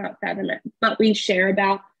different. They can't fathom it. But we share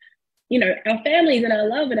about, our families and our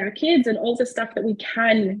love and our kids and all the stuff that we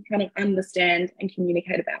can kind of understand and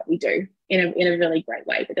communicate about. We do in a really great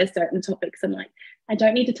way. But there's certain topics I'm like, I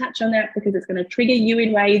don't need to touch on that because it's going to trigger you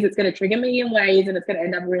in ways, it's going to trigger me in ways, and it's going to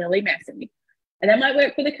end up really messy. And that might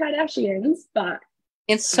work for the Kardashians, but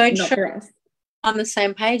it's so not true. For us. On the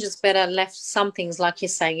same page, it's better left some things, like you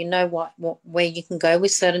say, where you can go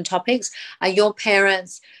with certain topics. Are your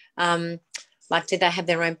parents, did they have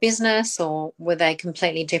their own business or were they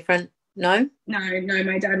completely different? No? No,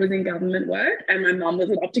 my dad was in government work and my mum was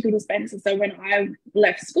an optical dispenser. So when I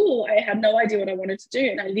left school, I had no idea what I wanted to do.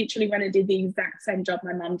 And I literally went and did the exact same job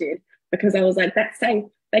my mum did because I was like, that's safe.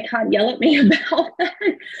 They can't yell at me about that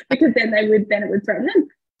because then it would threaten them.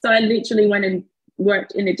 So I literally went and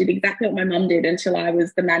worked and did exactly what my mum did until I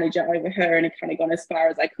was the manager over her, and it kind of gone as far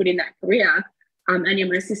as I could in that career.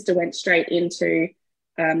 My sister went straight into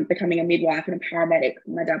becoming a midwife and a paramedic.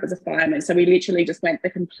 My dad was a fireman. So we literally just went the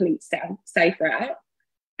complete safe route.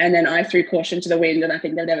 And then I threw caution to the wind, and I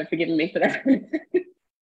think they've never forgiven me for that.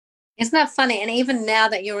 Isn't that funny? And even now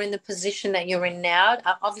that you're in the position that you're in now,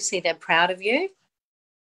 obviously they're proud of you.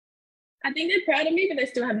 I think they're proud of me, but they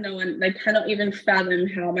still have no one. They cannot even fathom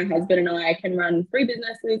how my husband and I can run 3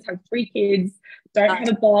 businesses, have 3 kids, don't have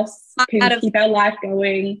a boss, can keep our life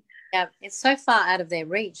going. Yeah, it's so far out of their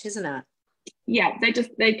reach, isn't it? Yeah,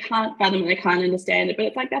 they can't fathom it, they can't understand it, but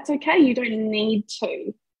it's like, that's okay. You don't need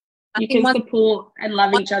to. You can support and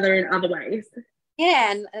love each other in other ways.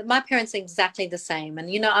 Yeah, and my parents are exactly the same.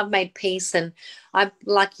 And, I've made peace, and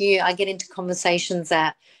like you, I get into conversations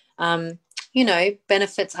that,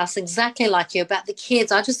 benefits us exactly like you about the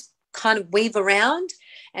kids. I just kind of weave around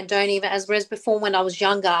and don't even, whereas before when I was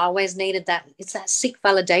younger, I always needed that. It's that sick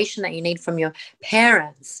validation that you need from your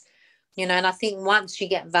parents, and I think once you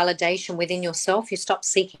get validation within yourself, you stop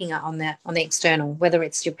seeking it on the external, whether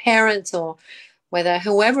it's your parents or whether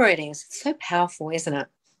whoever it is. It's so powerful, isn't it?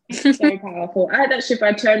 It's so powerful. I had that shift.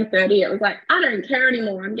 I turned 30. It was like, I don't care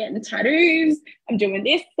anymore. I'm getting tattoos. I'm doing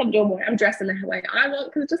this. I'm doing what I'm dressing the way I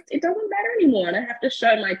want, because it doesn't matter anymore. And I have to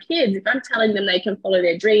show my kids, if I'm telling them they can follow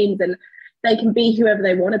their dreams and they can be whoever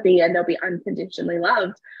they want to be and they'll be unconditionally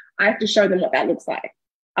loved, I have to show them what that looks like.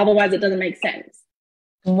 Otherwise, it doesn't make sense.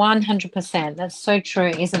 100%. That's so true,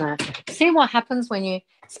 isn't it? See what happens when you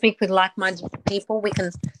speak with like-minded people? We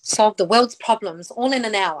can solve the world's problems all in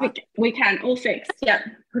an hour. We can, all fixed. Yeah.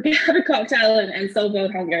 We can have a cocktail and solve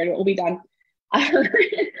world hunger and it'll all be done.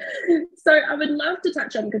 So I would love to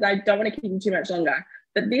touch on, because I don't want to keep you too much longer,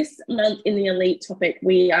 but this month in the Elite topic,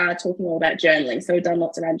 we are talking all about journaling. So we've done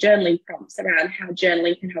lots around journaling prompts, around how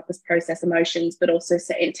journaling can help us process emotions, but also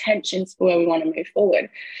set intentions for where we want to move forward.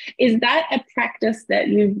 Is that a practice that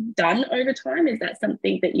you've done over time? Is that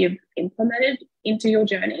something that you've implemented into your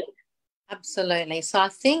journey? Absolutely. So I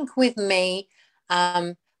think with me,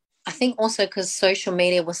 I think also because social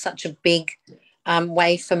media was such a big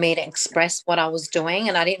way for me to express what I was doing,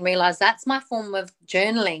 and I didn't realize that's my form of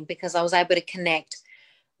journaling, because I was able to connect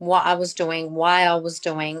what I was doing, why I was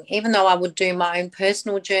doing, even though I would do my own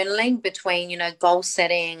personal journaling between, goal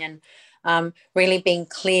setting and really being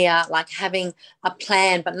clear, like having a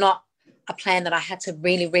plan, but not a plan that I had to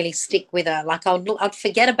really, really stick with it. Like I'd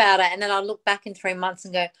forget about it, and then I'd look back in 3 months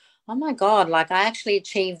and go, oh my God, like I actually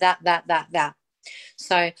achieved that.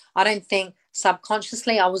 So I don't think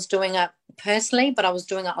subconsciously I was doing it personally, but I was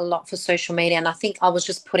doing it a lot for social media. And I think I was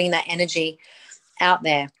just putting that energy out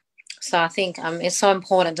there. So I think it's so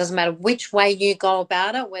important. It doesn't matter which way you go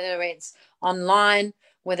about it, whether it's online,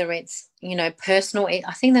 whether it's, personal.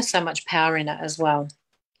 I think there's so much power in it as well.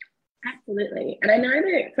 Absolutely. And I know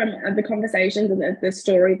that from the conversations and the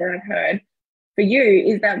story that I've heard, for you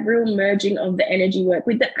is that real merging of the energy work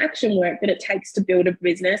with the action work that it takes to build a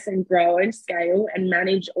business and grow and scale and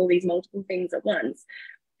manage all these multiple things at once.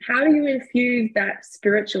 How do you infuse that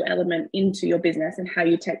spiritual element into your business and how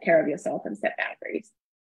you take care of yourself and set boundaries?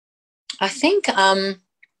 I think I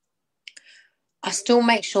still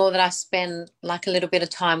make sure that I spend like a little bit of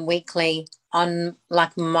time weekly on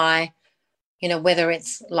like my you know, whether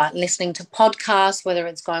it's like listening to podcasts, whether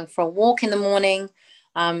it's going for a walk in the morning,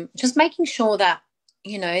 just making sure that,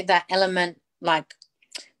 you know, that element, like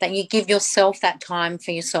that you give yourself that time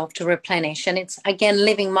for yourself to replenish. And it's, again,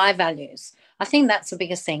 living my values. I think that's the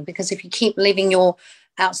biggest thing, because if you keep living your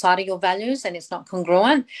outside of your values and it's not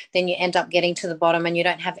congruent, then you end up getting to the bottom and you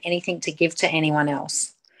don't have anything to give to anyone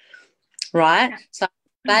else. Right? So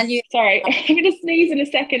value. Sorry, I'm going to sneeze in a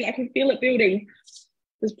second. I can feel it building.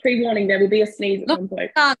 There's pre-warning there will be a sneeze at Look some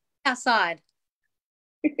point. outside.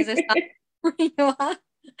 Is there where you are?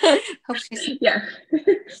 Yeah.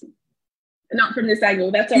 Not from this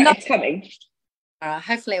angle. That's all right. It's coming. All right.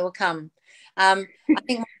 Hopefully it will come. I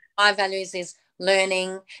think one of my values is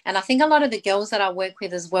learning. And I think a lot of the girls that I work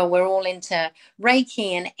with as well, we're all into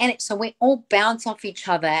Reiki and so we all bounce off each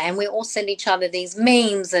other and we all send each other these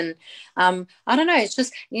memes. And I don't know, it's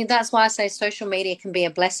just, you know, that's why I say social media can be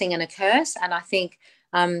a blessing and a curse. And I think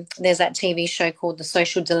there's that TV show called The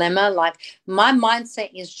Social Dilemma. Like, my mindset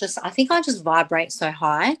is just, I think I just vibrate so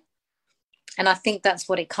high. And I think that's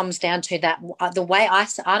what it comes down to, that the way I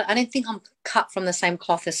don't think I'm cut from the same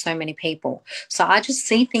cloth as so many people. So I just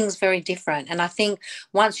see things very different. And I think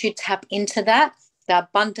once you tap into that, the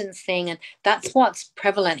abundance thing, and that's what's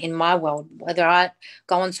prevalent in my world, whether I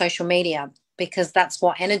go on social media, because that's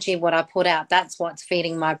what energy, what I put out, that's what's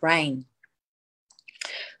feeding my brain.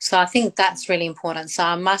 So I think that's really important. So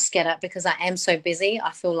I must get it, because I am so busy.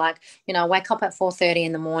 I feel like, you know, I wake up at 4:30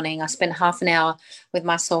 in the morning. I spend half an hour with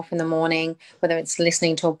myself in the morning, whether it's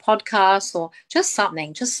listening to a podcast or just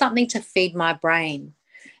something to feed my brain.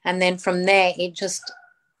 And then from there, it just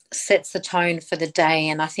sets the tone for the day.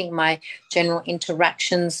 And I think my general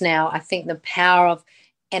interactions now, I think the power of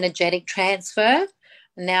energetic transfer.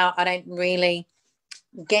 Now I don't really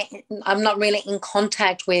I'm not really in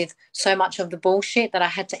contact with so much of the bullshit that I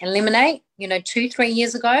had to eliminate, you know, 2-3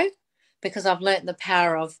 years ago, because I've learned the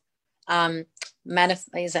power of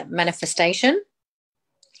manifestation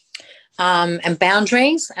and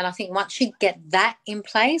boundaries. And I think once you get that in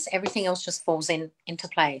place, everything else just falls into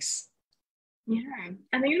place. Yeah,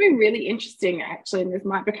 I think it'd be really interesting, actually, and this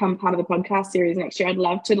might become part of the podcast series next year. I'd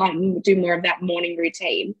love to like do more of that morning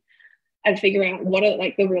routine and figure out what are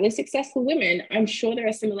like the really successful women. I'm sure there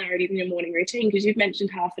are similarities in your morning routine, because you've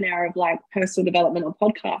mentioned half an hour of like personal development or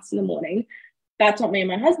podcasts in the morning. That's what me and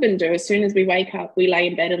my husband do. As soon as we wake up, we lay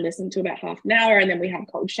in bed and listen to about half an hour, and then we have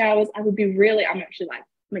cold showers. I'm actually like,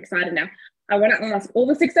 I'm excited now. I want to ask all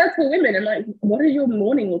the successful women, and like, what does your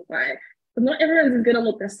morning look like? But not everyone's is going to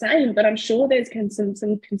look the same, but I'm sure there's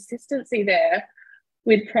some consistency there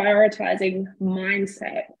with prioritizing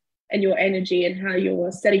mindset and your energy and how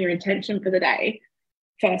you're setting your intention for the day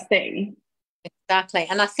first thing. Exactly.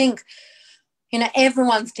 And I think, you know,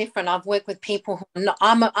 everyone's different. I've worked with people who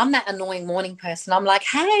I'm that annoying morning person. I'm like,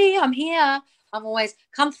 hey, I'm here. I'm always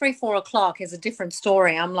come 3-4 o'clock is a different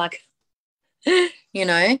story. I'm like, you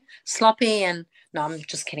know, sloppy, and no, I'm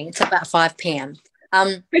just kidding. It's about 5 p.m.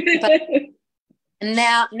 But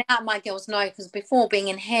now my girls know, because before, being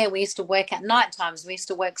in hair, we used to work at night times. We used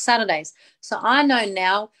to work Saturdays. So I know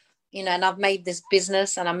now, you know, and I've made this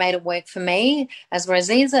business and I made it work for me, as whereas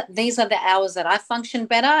these are the hours that I function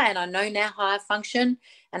better, and I know now how I function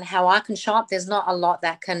and how I can show up. There's not a lot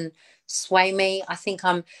that can sway me. I think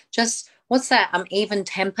I'm just, I'm even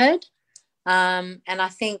tempered. And I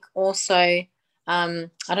think also, I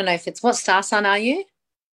don't know if it's, what star sign are you?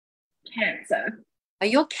 Cancer. Oh,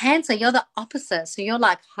 you're Cancer. You're the opposite. So you're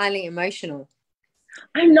like highly emotional.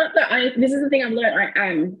 I'm not that. This is the thing I've learned. I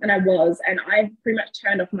am, and I was, and I've pretty much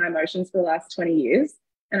turned off my emotions for the last 20 years.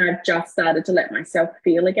 And I've just started to let myself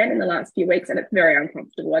feel again in the last few weeks, and it's very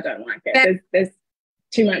uncomfortable. I don't like it. There's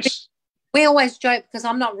too much. We always joke, because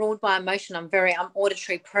I'm not ruled by emotion. I'm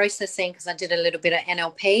auditory processing, because I did a little bit of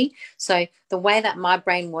NLP. So the way that my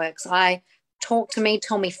brain works, I talk to me,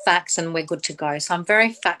 tell me facts, and we're good to go. So I'm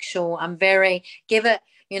very factual. I'm very, give it,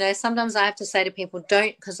 you know, sometimes I have to say to people,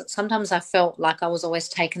 don't, because sometimes I felt like I was always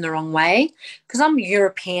taken the wrong way, because I'm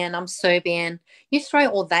European, I'm Serbian. You throw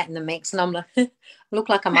all that in the mix and I'm like, look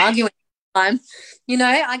like I'm arguing all the time. You know,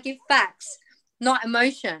 I give facts, not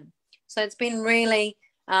emotion. So it's been really,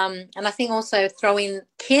 and I think also throw in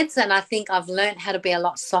kids, and I think I've learned how to be a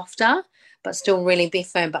lot softer, but still really be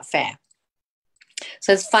firm but fair.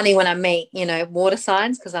 So it's funny when I meet, you know, water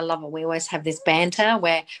signs, because I love it. We always have this banter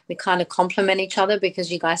where we kind of compliment each other,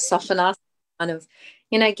 because you guys soften us, kind of,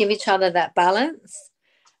 you know, give each other that balance.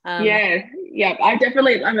 Yeah.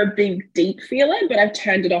 I'm a big deep feeler, but I've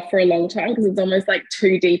turned it off for a long time, because it's almost like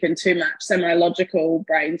too deep and too much. So my logical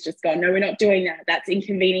brain's just gone, no, we're not doing that. That's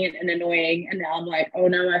inconvenient and annoying. And now I'm like, oh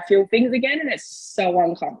no, I feel things again, and it's so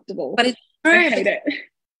uncomfortable. But it's true. I hate it.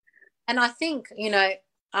 And I think,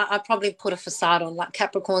 I probably put a facade on, like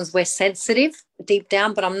Capricorns, we're sensitive deep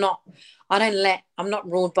down, but I'm not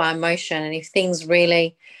ruled by emotion. And if things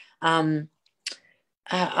really, I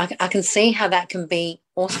can see how that can be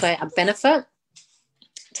also a benefit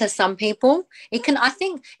to some people. I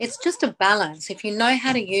think it's just a balance. If you know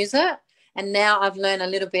how to use it, and now I've learned a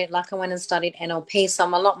little bit, like I went and studied NLP, so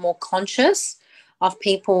I'm a lot more conscious of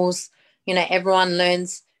people's, everyone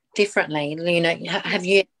learns differently. Have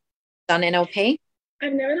you done NLP?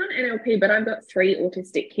 I've never done NLP, but I've got 3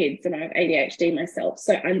 autistic kids and I have ADHD myself.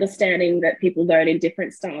 So understanding that people learn in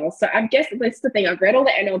different styles. So I guess that's the thing. I've read all the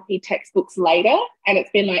NLP textbooks later and it's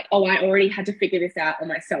been like, oh, I already had to figure this out on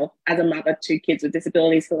myself as a mother to kids with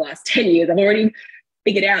disabilities for the last 10 years. I've already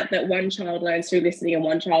figured out that one child learns through listening and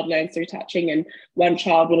one child learns through touching and one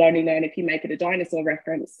child will only learn if you make it a dinosaur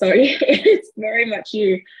reference. So it's very much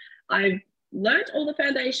you. I've learned all the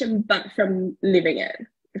foundation, but from living it,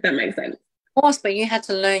 if that makes sense. Of course, but you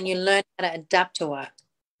learn how to adapt to it.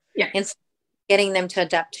 Yeah. Instead of getting them to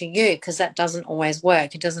adapt to you, because that doesn't always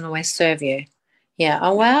work. It doesn't always serve you. Yeah.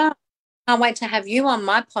 Oh, wow. Can't wait to have you on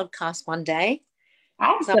my podcast one day.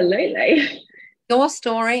 Absolutely. So, your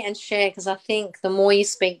story and share, because I think the more you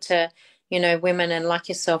speak to, women and like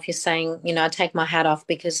yourself, you're saying, I take my hat off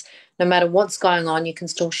because no matter what's going on, you can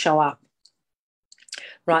still show up.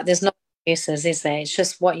 Right. There's no excuses, is there? It's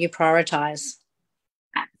just what you prioritize.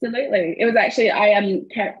 Absolutely. It was actually, I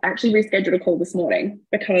actually rescheduled a call this morning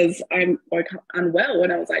because I woke up unwell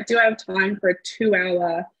and I was like, do I have time for a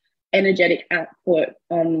 2-hour energetic output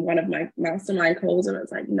on one of my mastermind calls? And I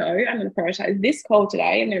was like, no, I'm going to prioritize this call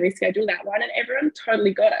today and then reschedule that one. And everyone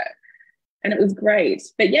totally got it. And it was great.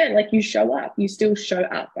 But yeah, like you show up, you still show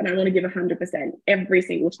up. And I want to give 100% every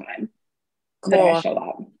single time that I show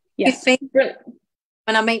up. Yeah.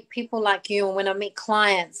 When I meet people like you or when I meet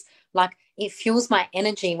clients, like it fuels my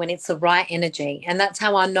energy when it's the right energy. And that's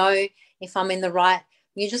how I know if I'm in the right.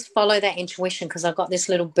 You just follow that intuition, because I've got this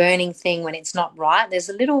little burning thing when it's not right. There's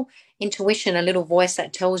a little intuition, a little voice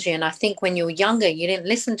that tells you. And I think when you were younger, you didn't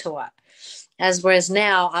listen to it. Whereas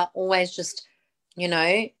now I always just,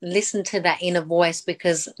 listen to that inner voice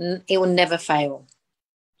because it will never fail.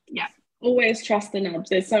 Yeah. Always trust the nudge.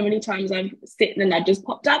 There's so many times I've sit and the nudge has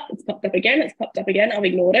popped up. It's popped up again. It's popped up again. I've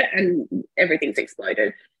ignored it and everything's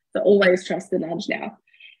exploded. So always trust the nudge now.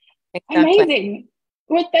 Exactly. Amazing.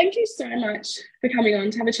 Well, thank you so much for coming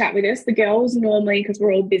on to have a chat with us. The girls normally, because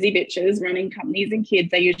we're all busy bitches running companies and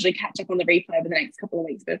kids, they usually catch up on the replay over the next couple of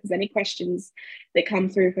weeks. But if there's any questions that come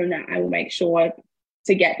through from that, I will make sure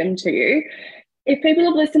to get them to you. If people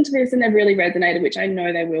have listened to this and they've really resonated, which I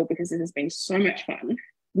know they will because this has been so much fun,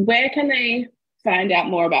 where can they find out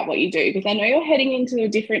more about what you do? Because I know you're heading into a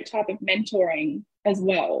different type of mentoring as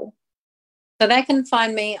well. So they can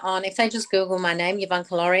find me if they just Google my name,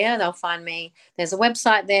 Yovanka Loria, they'll find me. There's a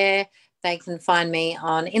website there. They can find me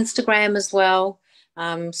on Instagram as well.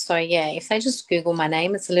 So, yeah, if they just Google my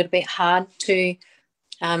name, it's a little bit hard to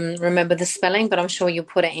remember the spelling, but I'm sure you'll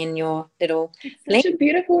put it in your little link. Such a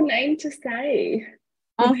beautiful name to say.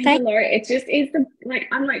 Oh, thank you. It just is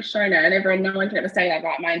I'm like Shona, and no one can ever say that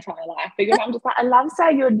right my entire life, because I'm just like, I love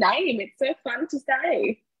saying your name. It's so fun to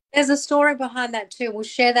say. There's a story behind that too. We'll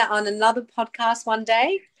share that on another podcast one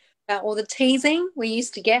day about all the teasing we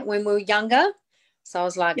used to get when we were younger. So I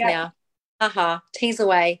was like, now, tease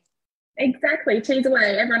away. Exactly, tease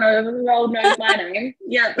away. Everyone over the world knows my name.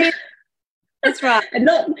 Yeah. That's right. And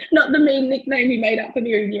not the mean nickname you made up for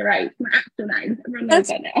me in year 8, my actual name. Everyone knows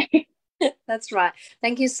that now. That's right.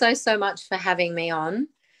 Thank you so, so much for having me on.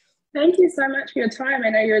 Thank you so much for your time. I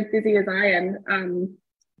know you're as busy as I am.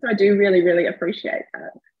 So I do really, really appreciate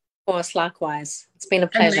that. Of course, likewise. It's been a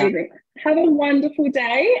pleasure. Amazing. Have a wonderful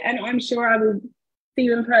day, and I'm sure I will see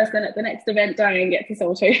you in person at the next event day and get to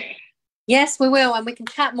all too. Yes, we will, and we can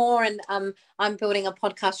chat more. And I'm building a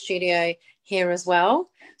podcast studio here as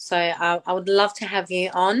well, so I would love to have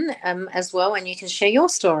you on as well, and you can share your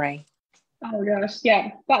story. Oh gosh,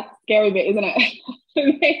 yeah, that's the scary bit, isn't it? For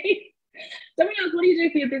me. Someone else, what do you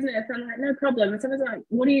do for your business? I'm like, no problem. And someone's like,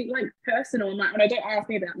 what do you like personal? I'm like, well, don't ask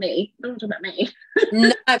me about me. Don't talk about me.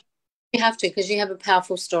 No, you have to, because you have a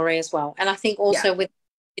powerful story as well. And I think also with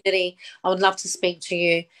community, I would love to speak to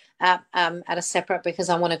you at a separate, because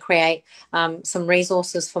I want to create some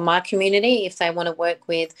resources for my community if they want to work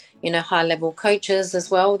with, high level coaches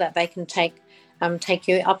as well, that they can take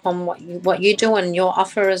you up on what you do and your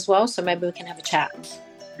offer as well. So maybe we can have a chat.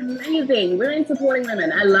 Amazing. Women supporting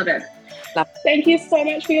women. I love it. Thank you so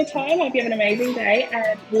much for your time. I hope you have an amazing day,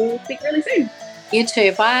 and we'll speak really soon. You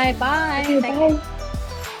too. Bye. Bye. Okay, bye.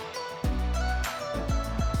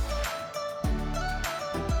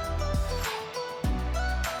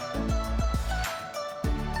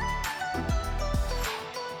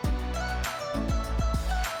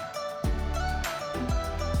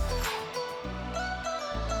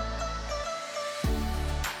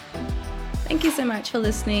 Thank you so much for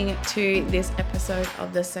listening to this episode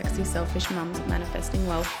of the Sexy Selfish Mums Manifesting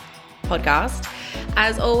Wealth podcast.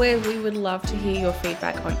 As always, we would love to hear your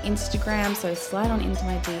feedback on Instagram, so slide on into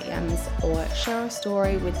my DMs or share a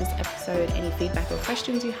story with this episode, any feedback or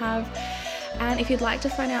questions you have. And if you'd like to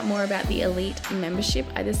find out more about the Elite membership,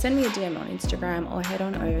 either send me a DM on Instagram or head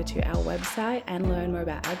on over to our website and learn more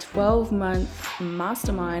about our 12-month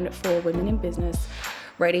mastermind for women in business,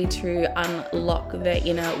 ready to unlock the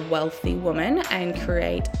inner wealthy woman and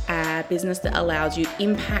create a business that allows you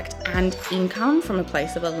impact and income from a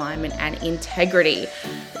place of alignment and integrity.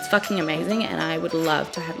 It's fucking amazing, and I would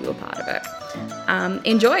love to have you a part of it.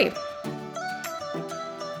 Enjoy.